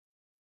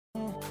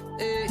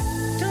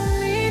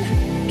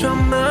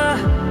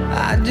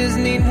just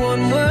need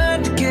one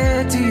word to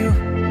get to you.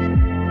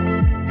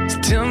 So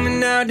tell me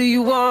now, do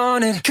you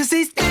want it? 'Cause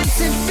these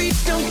dancing feet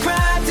don't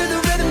cry to the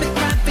rhythm they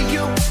cry for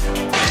you.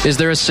 Is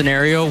there a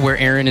scenario where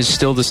Aaron is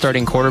still the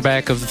starting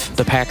quarterback of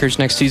the Packers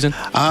next season?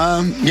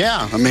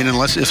 Yeah. I mean,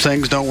 if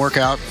things don't work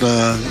out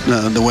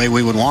the way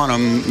we would want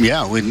them,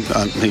 yeah.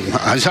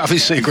 He's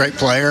obviously a great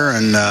player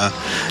and,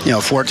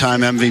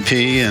 4-time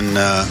MVP.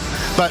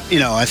 But,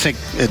 I think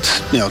it's,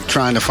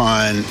 trying to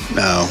find,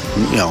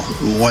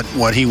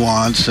 what he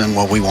wants and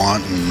what we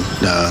want. And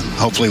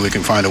hopefully we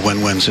can find a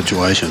win-win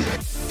situation.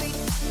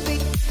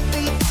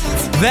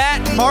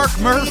 That Mark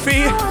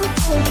Murphy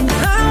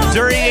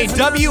during a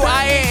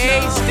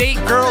WIAA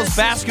State Girls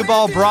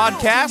Basketball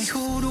broadcast.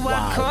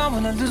 Wow.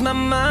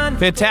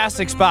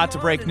 Fantastic spot to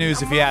break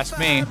news, if you ask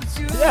me.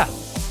 Yeah.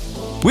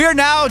 We are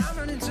now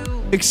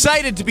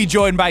excited to be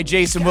joined by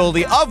Jason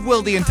Wilde of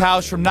Wilde and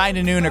Tausch from 9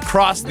 to noon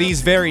across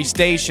these very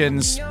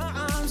stations.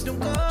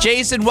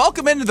 Jason,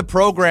 welcome into the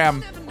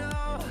program.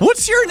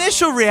 What's your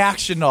initial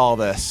reaction to all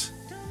this?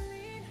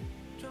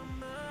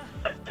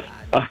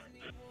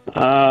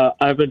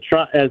 I've been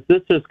trying, as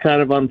this has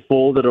kind of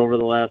unfolded over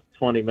the last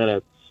 20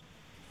 minutes,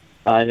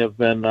 I have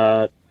been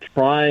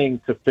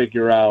trying to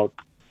figure out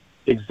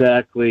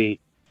exactly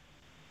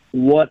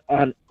what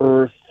on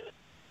earth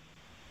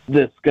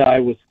this guy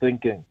was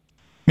thinking.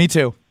 Me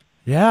too.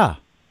 Yeah.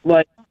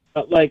 Like,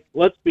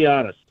 let's be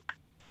honest.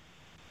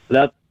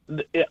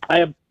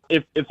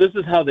 If this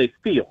is how they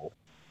feel,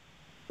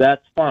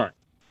 that's fine.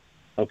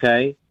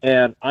 Okay?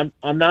 And I'm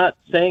not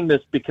saying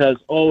this because,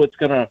 it's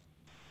going to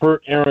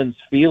hurt Aaron's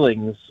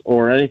feelings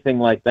or anything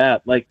like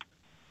that. Like,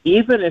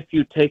 even if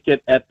you take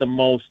it at the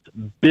most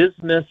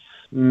business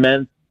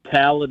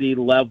mentality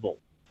level,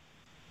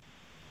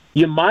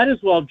 you might as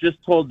well have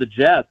just told the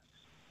Jets,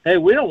 hey,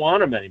 we don't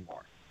want him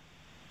anymore.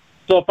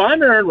 So if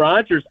I'm Aaron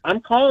Rodgers, I'm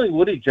calling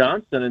Woody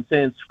Johnson and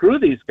saying, screw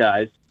these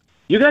guys.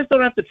 You guys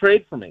don't have to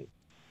trade for me.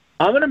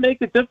 I'm going to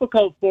make it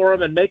difficult for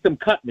them and make them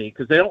cut me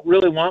because they don't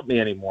really want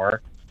me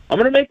anymore. I'm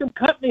going to make them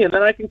cut me, and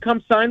then I can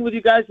come sign with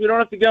you guys. We don't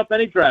have to give up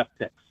any draft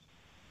picks.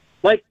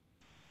 Like,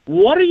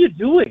 what are you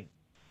doing?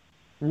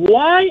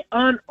 Why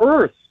on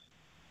earth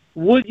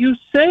would you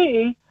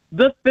say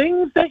the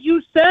things that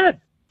you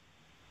said?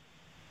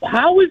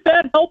 How is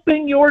that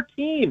helping your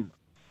team?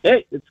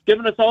 Hey, it's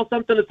giving us all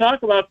something to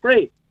talk about.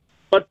 Great.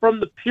 But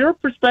from the pure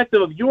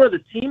perspective of you are the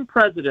team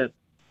president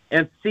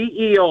and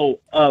CEO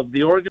of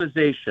the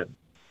organization,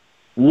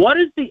 what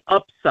is the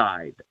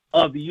upside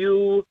of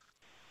you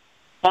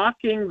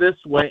talking this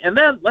way? And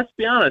then, let's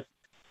be honest,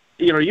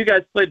 you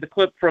guys played the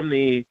clip from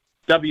the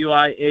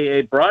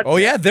WIAA broadcast. Oh,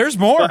 yeah, there's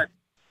more. But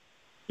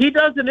he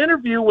does an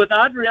interview with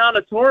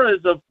Adriana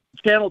Torres of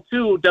Channel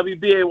 2,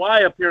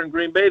 WBAY up here in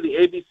Green Bay, the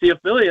ABC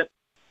affiliate,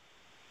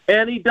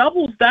 and he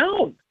doubles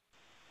down.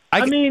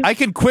 I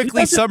can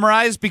quickly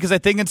summarize because I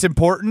think it's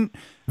important.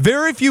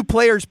 Very few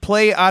players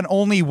play on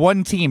only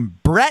one team.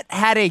 Brett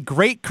had a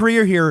great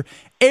career here.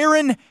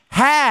 Aaron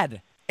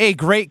had a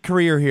great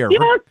career here.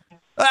 Yes.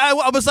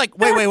 I was like,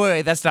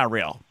 wait, that's not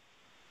real.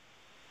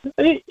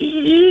 That's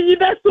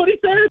what he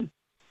said.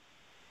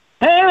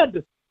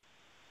 Had.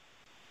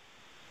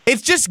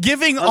 It's just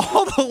giving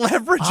all the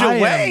leverage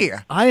away.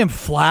 I am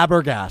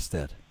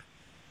flabbergasted.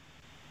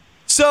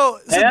 So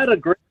had a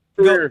great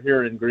career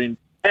here in Green.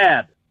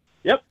 Had.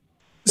 Yep.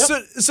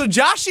 So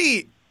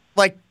Joshy,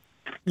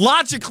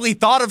 logically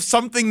thought of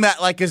something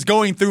that, is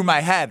going through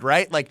my head,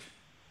 right? Like,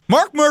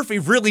 Mark Murphy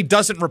really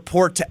doesn't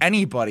report to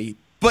anybody,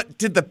 but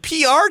did the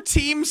PR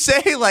team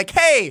say,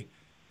 hey,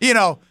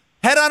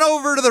 head on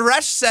over to the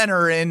Resch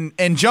Center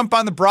and jump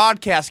on the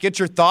broadcast, get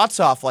your thoughts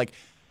off?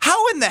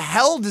 How in the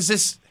hell does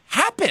this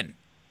happen?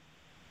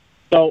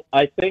 So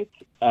I think,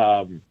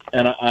 and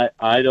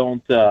I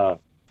don't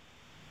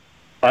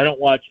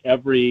watch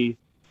every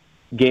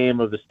game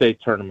of the state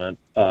tournament.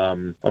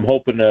 I'm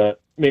hoping to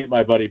meet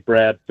my buddy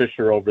Brad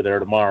Fisher over there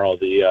tomorrow,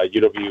 the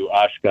UW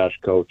Oshkosh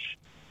coach.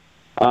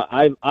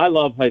 I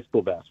love high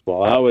school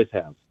basketball. I always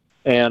have,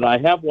 and I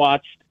have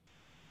watched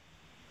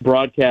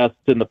broadcasts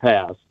in the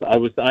past.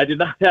 I did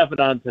not have it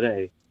on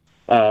today.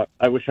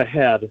 I wish I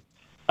had.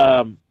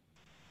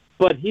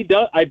 But he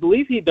does. I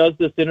believe he does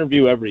this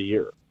interview every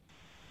year.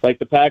 Like,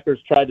 the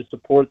Packers tried to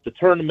support the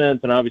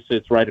tournament, and obviously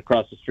it's right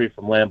across the street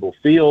from Lambeau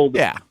Field.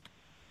 Yeah.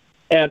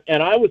 And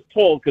I was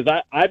told,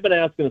 because I've been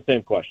asking the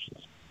same questions.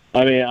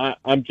 I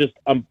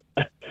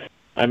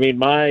mean,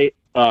 my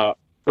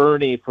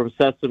Ernie from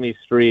Sesame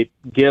Street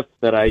GIF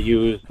that I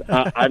used,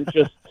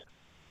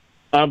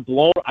 I'm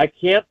blown. I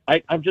can't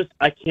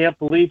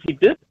believe he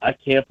did. I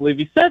can't believe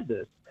he said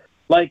this.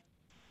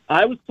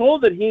 I was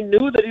told that he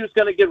knew that he was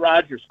going to get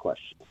Rodgers'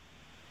 questions.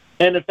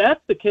 And if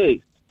that's the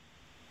case,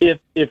 if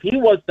he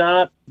was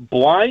not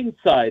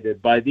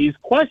blindsided by these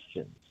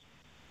questions,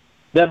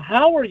 then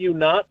how are you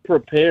not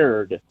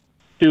prepared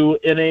to,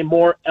 in a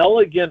more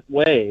elegant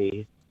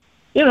way,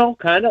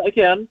 kind of,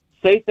 again,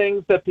 say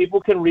things that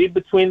people can read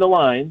between the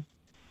lines?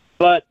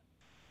 But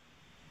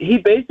he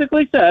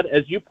basically said,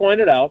 as you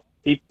pointed out,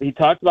 he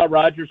talked about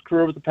Rodgers'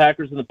 career with the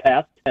Packers in the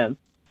past tense,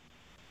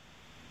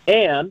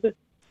 and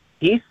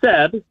he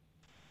said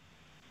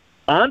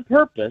on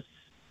purpose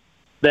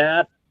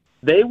that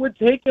they would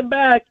take him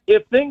back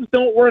if things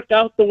don't work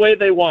out the way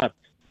they want.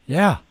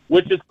 Yeah.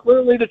 Which is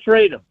clearly to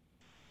trade him.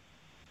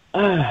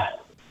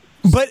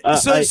 But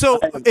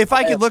if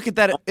I could look at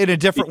that in a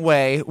different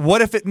way,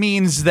 what if it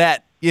means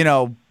that,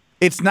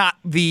 it's not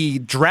the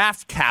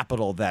draft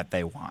capital that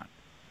they want?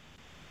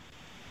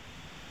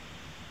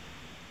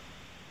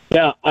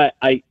 Yeah,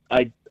 I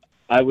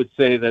would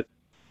say that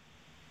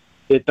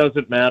it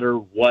doesn't matter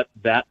what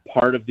that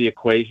part of the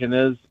equation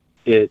is.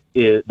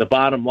 The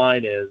bottom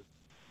line is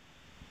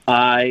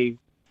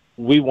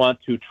we want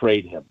to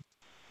trade him,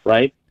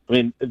 right? I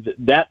mean,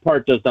 that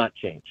part does not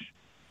change.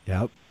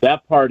 Yep.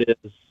 That part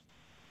is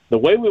the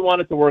way we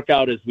want it to work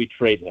out is we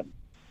trade him.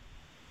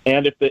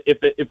 And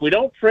if we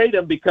don't trade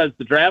him because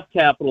the draft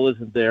capital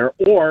isn't there,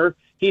 or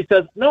he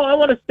says, no, I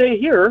want to stay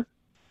here,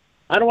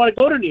 I don't want to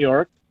go to New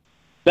York,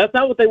 that's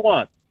not what they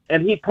want.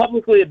 And he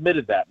publicly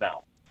admitted that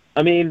now.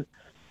 I mean,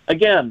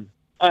 again,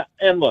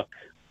 and look,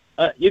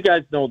 you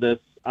guys know this.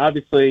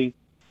 Obviously,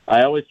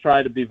 I always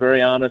try to be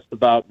very honest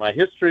about my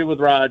history with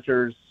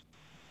Rodgers.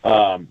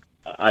 I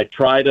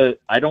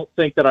don't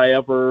think that I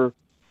ever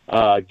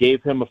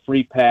gave him a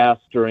free pass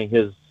during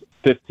his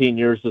 15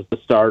 years as the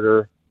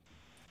starter.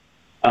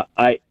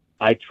 I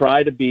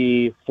try to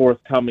be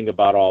forthcoming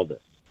about all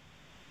this.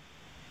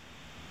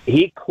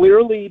 He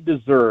clearly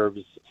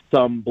deserves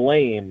some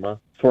blame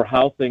for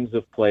how things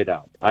have played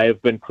out. I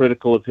have been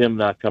critical of him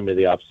not coming to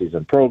the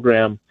offseason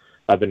program.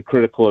 I've been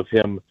critical of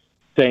him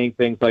saying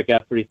things like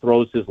after he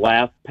throws his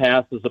last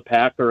pass as a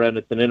Packer and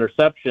it's an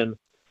interception,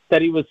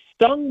 that he was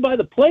stung by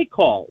the play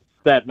calls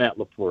that Matt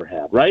LaFleur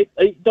had, right?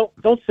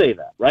 Don't say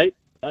that, right?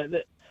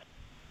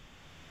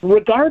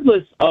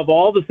 Regardless of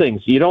all the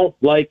things, you don't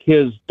like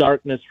his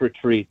darkness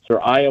retreats or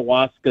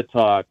ayahuasca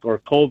talk or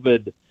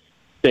COVID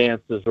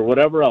stances or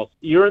whatever else.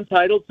 You're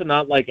entitled to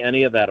not like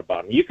any of that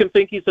about him. You can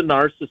think he's a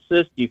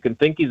narcissist. You can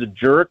think he's a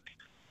jerk.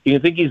 You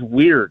can think he's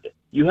weird.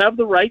 You have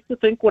the right to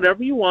think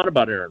whatever you want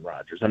about Aaron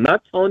Rodgers. I'm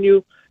not telling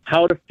you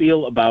how to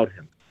feel about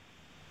him.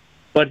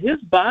 But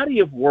his body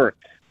of work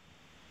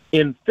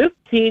in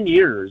 15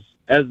 years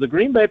as the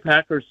Green Bay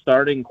Packers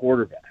starting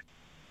quarterback,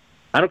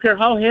 I don't care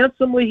how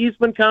handsomely he's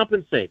been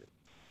compensated,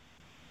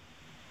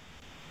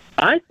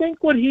 I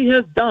think what he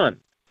has done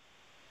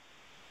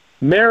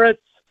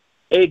merits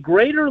a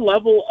greater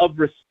level of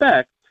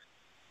respect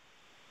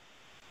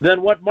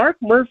than what Mark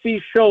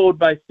Murphy showed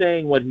by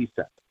saying what he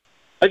said.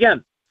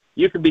 Again,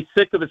 you can be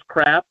sick of his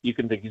crap. You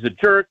can think he's a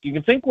jerk. You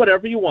can think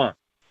whatever you want.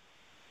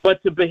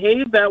 But to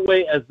behave that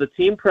way as the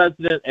team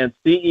president and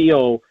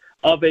CEO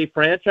of a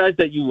franchise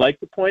that you like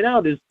to point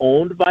out is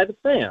owned by the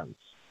fans,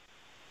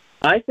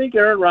 I think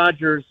Aaron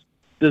Rodgers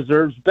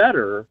deserves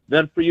better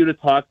than for you to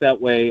talk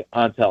that way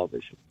on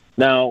television.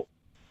 Now,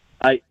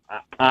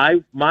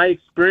 my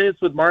experience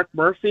with Mark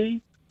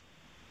Murphy,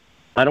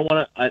 I don't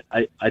want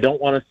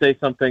to say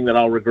something that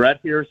I'll regret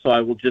here, so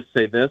I will just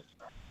say this.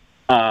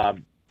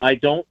 I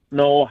don't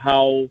know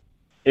how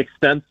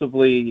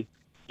extensively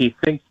he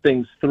thinks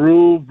things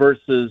through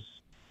versus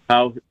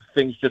how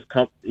things just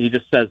come. He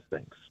just says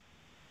things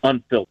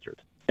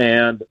unfiltered.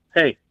 And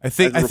hey, I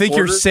think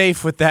you're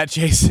safe with that,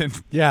 Jason.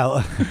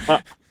 Yeah.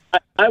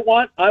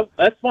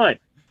 That's fine.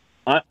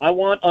 I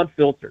want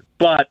unfiltered.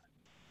 But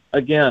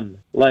again,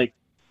 like,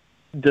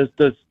 does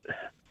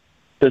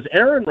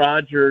Aaron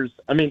Rodgers?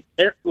 I mean,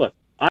 look,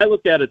 I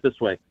look at it this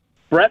way: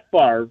 Brett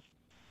Favre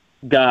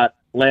got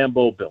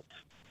Lambeau built,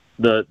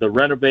 the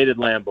renovated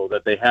Lambeau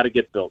that they had to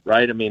get built,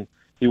 right? I mean,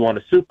 he won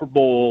a Super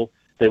Bowl.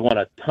 They won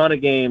a ton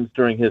of games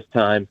during his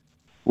time.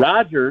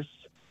 Rodgers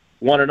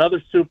won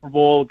another Super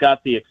Bowl,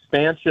 got the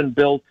expansion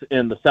built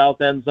in the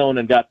South End Zone,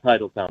 and got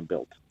Titletown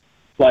built.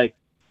 Like,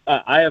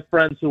 I have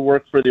friends who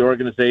work for the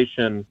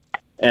organization,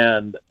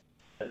 and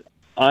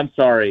I'm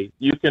sorry,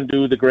 you can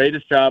do the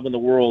greatest job in the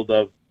world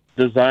of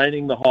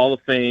designing the Hall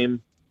of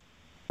Fame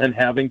and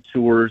having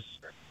tours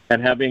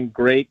and having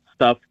great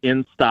stuff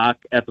in stock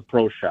at the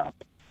pro shop.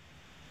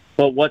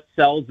 But what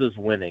sells is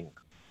winning.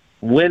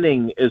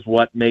 Winning is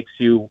what makes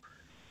you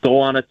go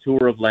on a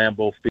tour of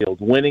Lambeau Field.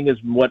 Winning is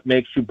what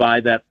makes you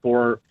buy that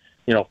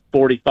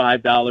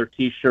 $45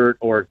 T-shirt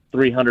or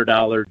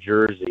 $300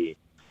 jersey.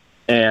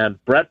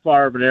 And Brett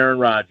Favre and Aaron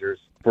Rodgers,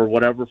 for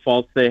whatever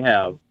faults they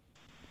have,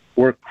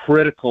 were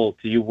critical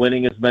to you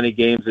winning as many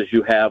games as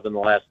you have in the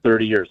last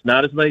 30 years.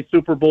 Not as many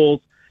Super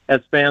Bowls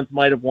as fans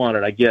might have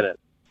wanted. I get it.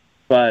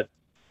 But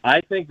I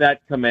think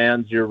that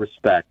commands your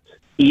respect,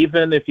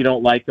 even if you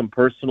don't like him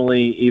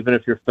personally, even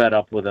if you're fed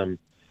up with him.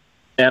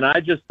 And I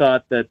just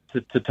thought that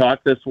to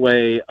talk this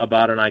way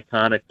about an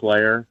iconic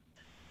player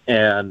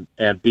and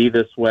be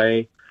this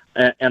way,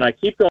 and I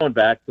keep going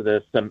back to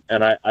this,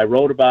 and I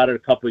wrote about it a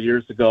couple of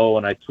years ago,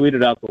 and I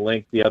tweeted out the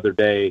link the other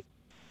day.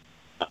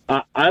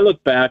 I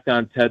look back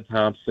on Ted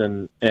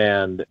Thompson,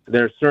 and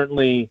there's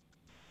certainly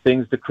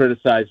things to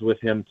criticize with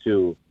him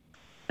too.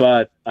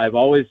 But I've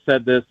always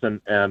said this,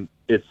 and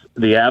it's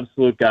the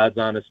absolute God's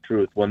honest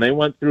truth. When they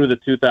went through the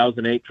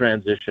 2008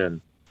 transition,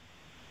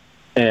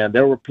 and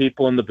there were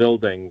people in the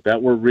building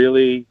that were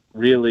really,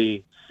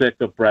 really sick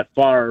of Brett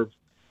Favre.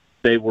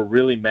 They were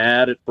really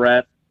mad at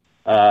Brett.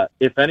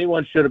 If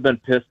anyone should have been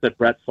pissed at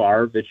Brett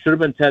Favre, it should have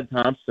been Ted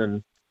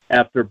Thompson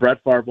after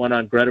Brett Favre went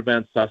on Greta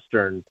Van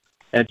Susteren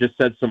and just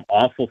said some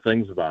awful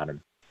things about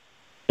him.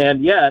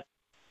 And yet,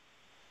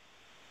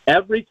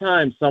 every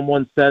time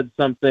someone said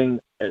something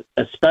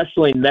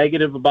especially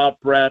negative about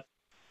Brett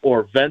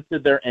or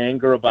vented their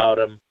anger about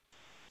him,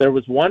 there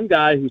was one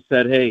guy who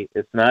said, hey,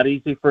 it's not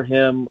easy for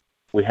him.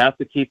 We have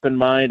to keep in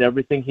mind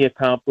everything he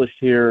accomplished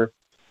here.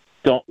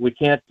 We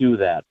can't do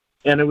that.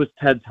 And it was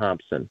Ted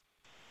Thompson.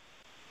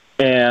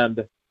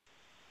 And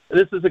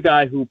this is a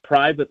guy who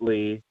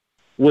privately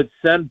would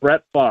send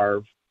Brett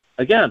Favre,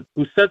 again,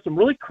 who said some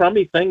really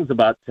crummy things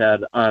about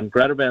Ted on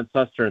Greta Van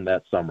Susteren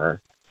that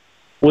summer,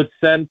 would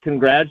send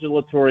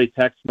congratulatory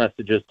text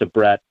messages to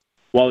Brett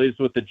while he was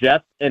with the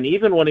Jets and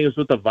even when he was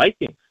with the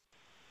Vikings.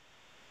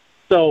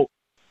 So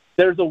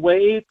there's a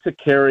way to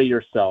carry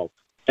yourself.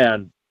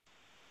 And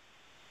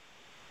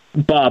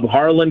Bob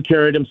Harlan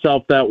carried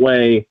himself that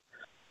way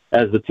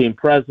as the team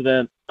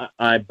president.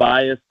 I'm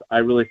biased. I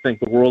really think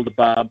the world of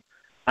Bob.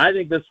 I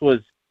think this was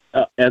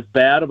as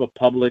bad of a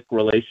public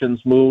relations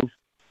move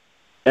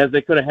as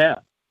they could have had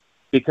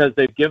because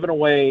they've given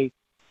away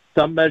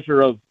some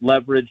measure of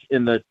leverage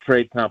in the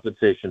trade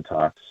compensation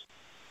talks.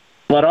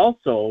 But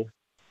also,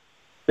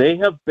 they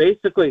have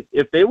basically,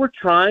 if they were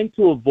trying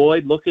to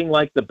avoid looking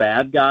like the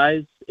bad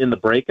guys in the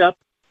breakup,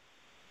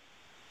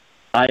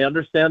 I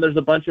understand there's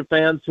a bunch of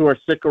fans who are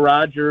sick of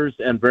Rodgers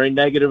and very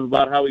negative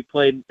about how he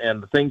played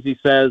and the things he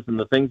says and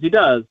the things he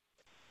does.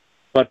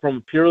 But from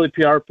a purely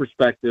PR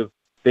perspective,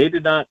 they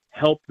did not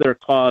help their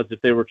cause if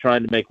they were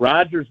trying to make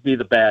Rodgers be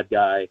the bad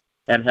guy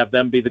and have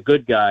them be the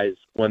good guys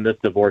when this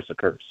divorce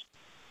occurs.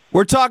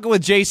 We're talking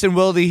with Jason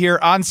Wilde here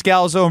on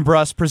Scalzo and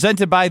Brust,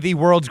 presented by the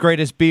world's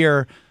greatest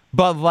beer,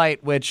 Bud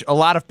Light, which a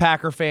lot of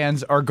Packer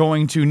fans are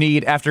going to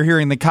need after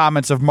hearing the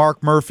comments of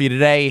Mark Murphy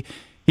today.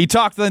 He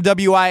talked on the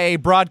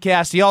WIA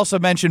broadcast. He also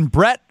mentioned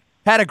Brett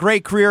had a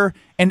great career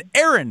and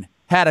Aaron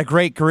had a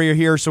great career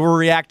here, so we're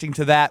reacting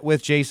to that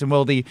with Jason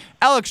Wilde.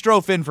 Alex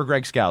Strofe in for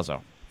Greg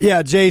Scalzo.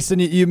 Yeah, Jason,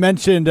 you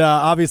mentioned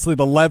obviously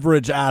the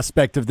leverage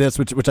aspect of this,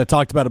 which I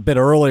talked about a bit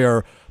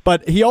earlier,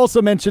 but he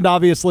also mentioned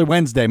obviously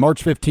Wednesday,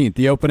 March 15th,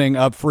 the opening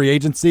of free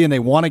agency, and they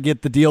want to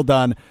get the deal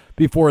done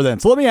before then.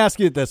 So let me ask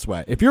you it this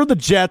way. If you're the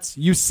Jets,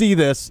 you see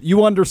this,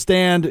 you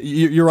understand,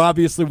 you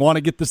obviously want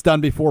to get this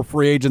done before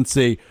free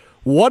agency.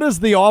 What does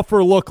the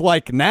offer look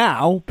like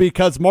now?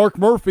 Because Mark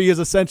Murphy is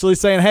essentially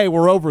saying, hey,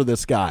 we're over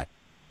this guy.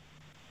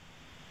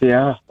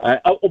 Yeah.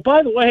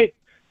 By the way,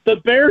 the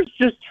Bears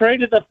just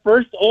traded the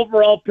first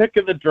overall pick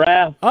of the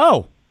draft.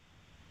 Oh.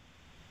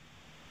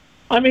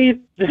 I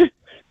mean,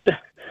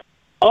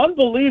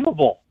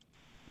 unbelievable.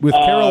 With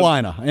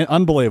Carolina.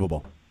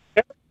 Unbelievable.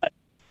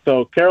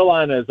 So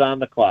Carolina is on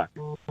the clock.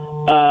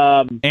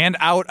 And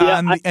out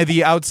on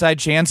the outside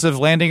chance of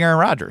landing Aaron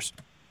Rodgers.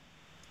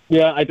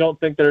 Yeah, I don't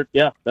think they're –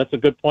 yeah, that's a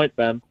good point,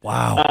 Ben.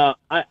 Wow.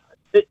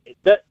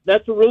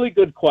 That's a really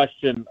good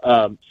question,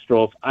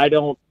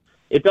 Strofe.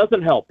 It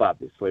doesn't help,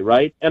 obviously,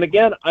 right? And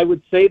again, I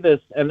would say this,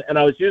 and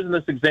I was using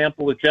this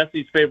example with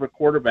Jesse's favorite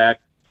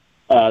quarterback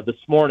this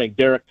morning,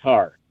 Derek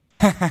Carr.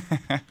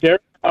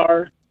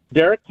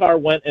 Derek Carr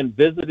went and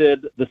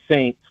visited the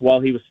Saints while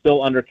he was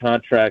still under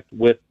contract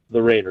with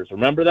the Raiders.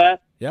 Remember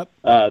that? Yep.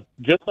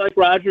 Just like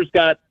Rodgers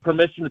got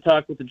permission to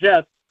talk with the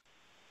Jets,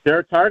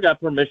 Derek Carr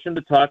got permission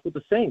to talk with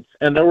the Saints.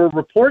 And there were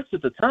reports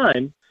at the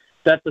time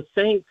that the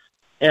Saints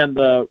and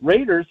the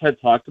Raiders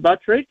had talked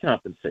about trade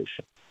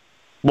compensation.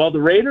 Well,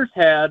 the Raiders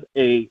had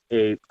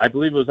I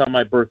believe it was on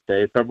my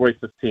birthday, February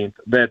 15th,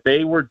 that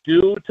they were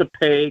due to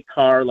pay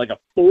Carr like a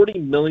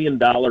 $40 million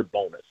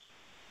bonus.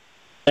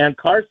 And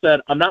Carr said,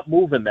 I'm not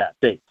moving that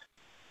date.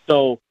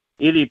 So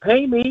either you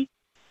pay me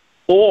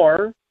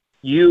or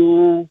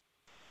you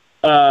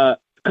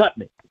cut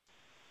me.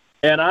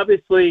 And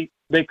obviously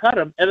they cut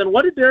him. And then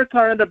what did Derek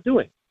Carr end up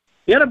doing?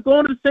 He ended up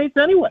going to the Saints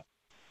anyway.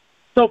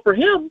 So for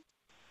him,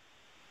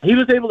 he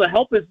was able to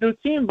help his new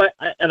team,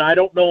 and I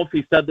don't know if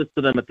he said this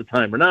to them at the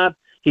time or not.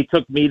 He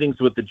took meetings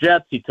with the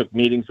Jets. He took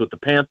meetings with the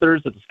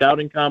Panthers at the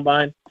scouting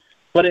combine.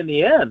 But in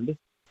the end,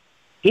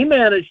 he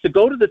managed to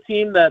go to the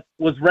team that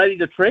was ready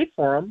to trade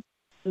for him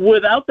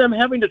without them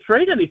having to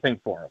trade anything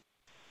for him.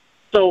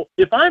 So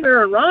if I'm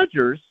Aaron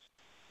Rodgers,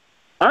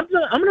 I'm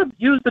going to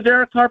use the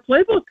Derek Carr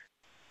playbook.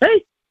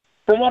 Hey,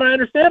 from what I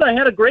understand, I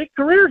had a great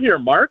career here,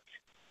 Mark.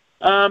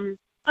 I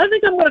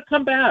think I'm going to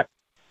come back.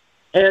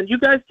 And you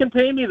guys can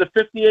pay me the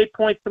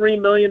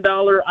 $58.3 million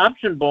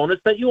option bonus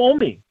that you owe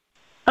me.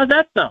 How's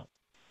that sound?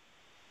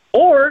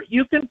 Or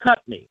you can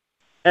cut me,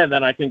 and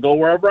then I can go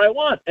wherever I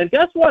want. And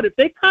guess what? If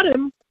they cut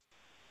him,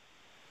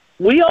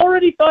 we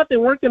already thought they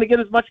weren't going to get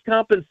as much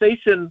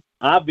compensation,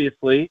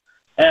 obviously,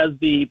 as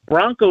the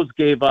Broncos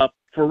gave up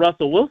for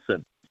Russell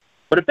Wilson.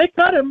 But if they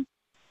cut him,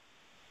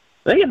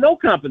 they get no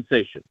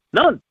compensation.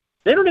 None.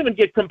 They don't even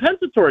get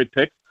compensatory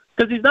picks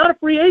because he's not a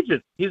free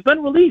agent. He's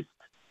been released.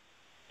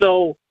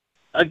 So,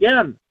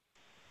 again,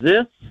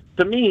 this,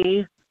 to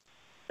me,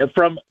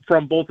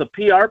 from both a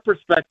PR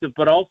perspective,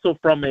 but also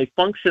from a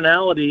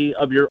functionality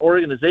of your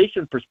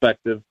organization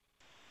perspective,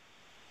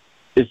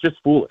 is just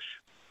foolish.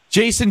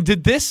 Jason,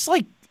 did this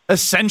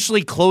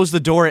essentially close the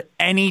door at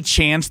any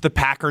chance the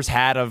Packers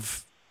had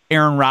of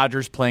Aaron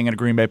Rodgers playing in a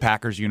Green Bay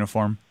Packers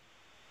uniform?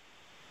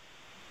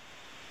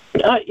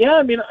 Yeah,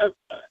 I mean,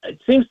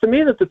 it seems to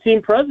me that the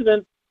team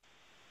president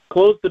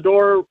closed the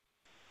door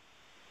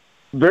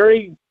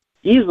very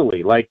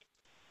easily, like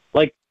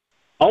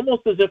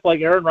almost as if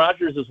Aaron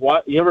Rodgers is.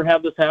 You ever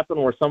have this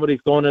happen where somebody's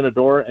going in a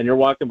door and you're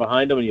walking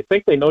behind them and you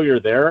think they know you're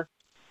there,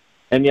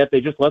 and yet they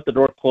just let the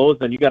door close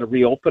and you got to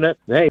reopen it?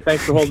 Hey,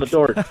 thanks for holding the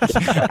door.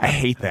 I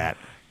hate that.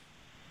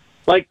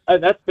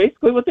 That's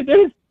basically what they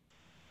did.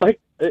 They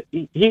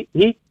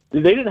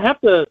didn't have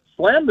to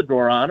slam the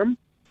door on him.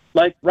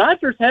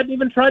 Rodgers hadn't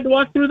even tried to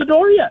walk through the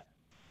door yet.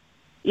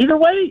 Either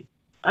way,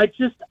 I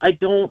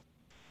don't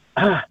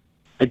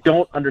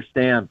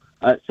understand.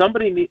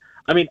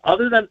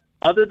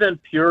 Other than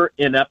pure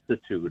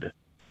ineptitude,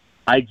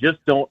 I just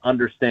don't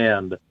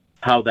understand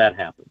how that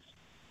happens.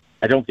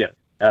 I don't get it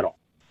at all.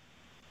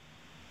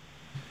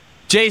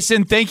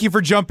 Jason, thank you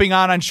for jumping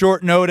on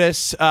short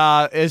notice.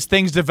 As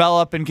things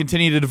develop and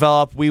continue to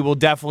develop, we will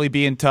definitely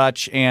be in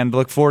touch and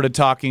look forward to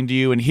talking to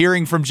you and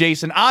hearing from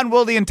Jason on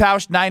Wilde and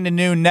Tausch 9 to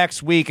noon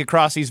next week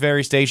across these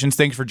very stations.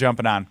 Thanks for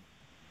jumping on.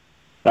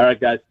 All right,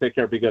 guys. Take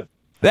care. Be good.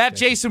 That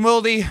Jason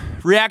Wilde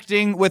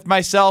reacting with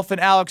myself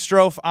and Alex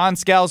Strofe on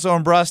Scalzo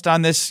and Brust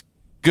on this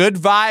Good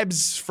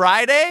Vibes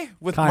Friday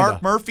with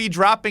Mark Murphy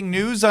dropping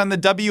news on the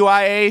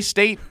WIA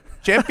state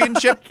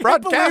championship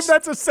broadcast. I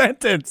can't believe that's a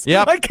sentence.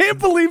 Yep. I can't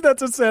believe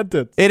that's a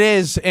sentence. It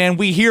is, and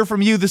we hear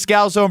from you, the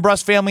Scalzo and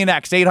Brust family,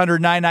 next.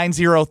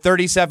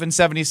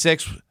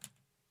 800-990-3776.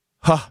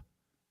 Huh.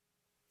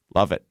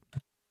 Love it.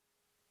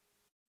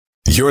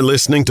 You're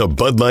listening to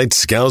Bud Light,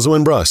 Scalzo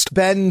and Brust.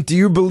 Ben, do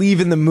you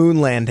believe in the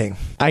moon landing?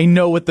 I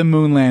know what the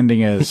moon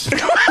landing is. Why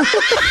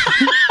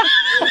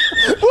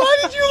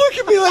did you look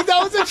at me like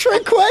that was a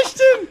trick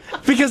question?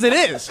 Because it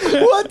is.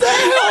 What the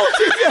hell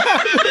did that?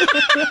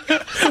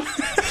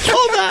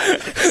 Hold on.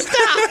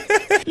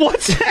 Stop.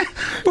 What's that?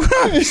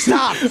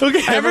 Stop.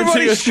 Okay,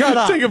 everybody shut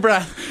up. Take a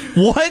breath.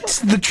 What's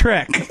the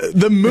trick?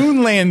 The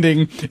moon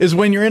landing is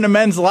when you're in a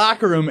men's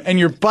locker room and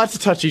your butts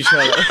touch each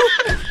other.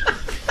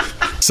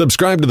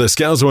 Subscribe to the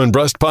Scalzo and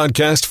Brust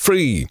podcast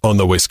free on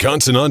the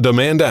Wisconsin On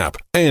Demand app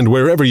and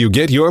wherever you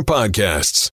get your podcasts.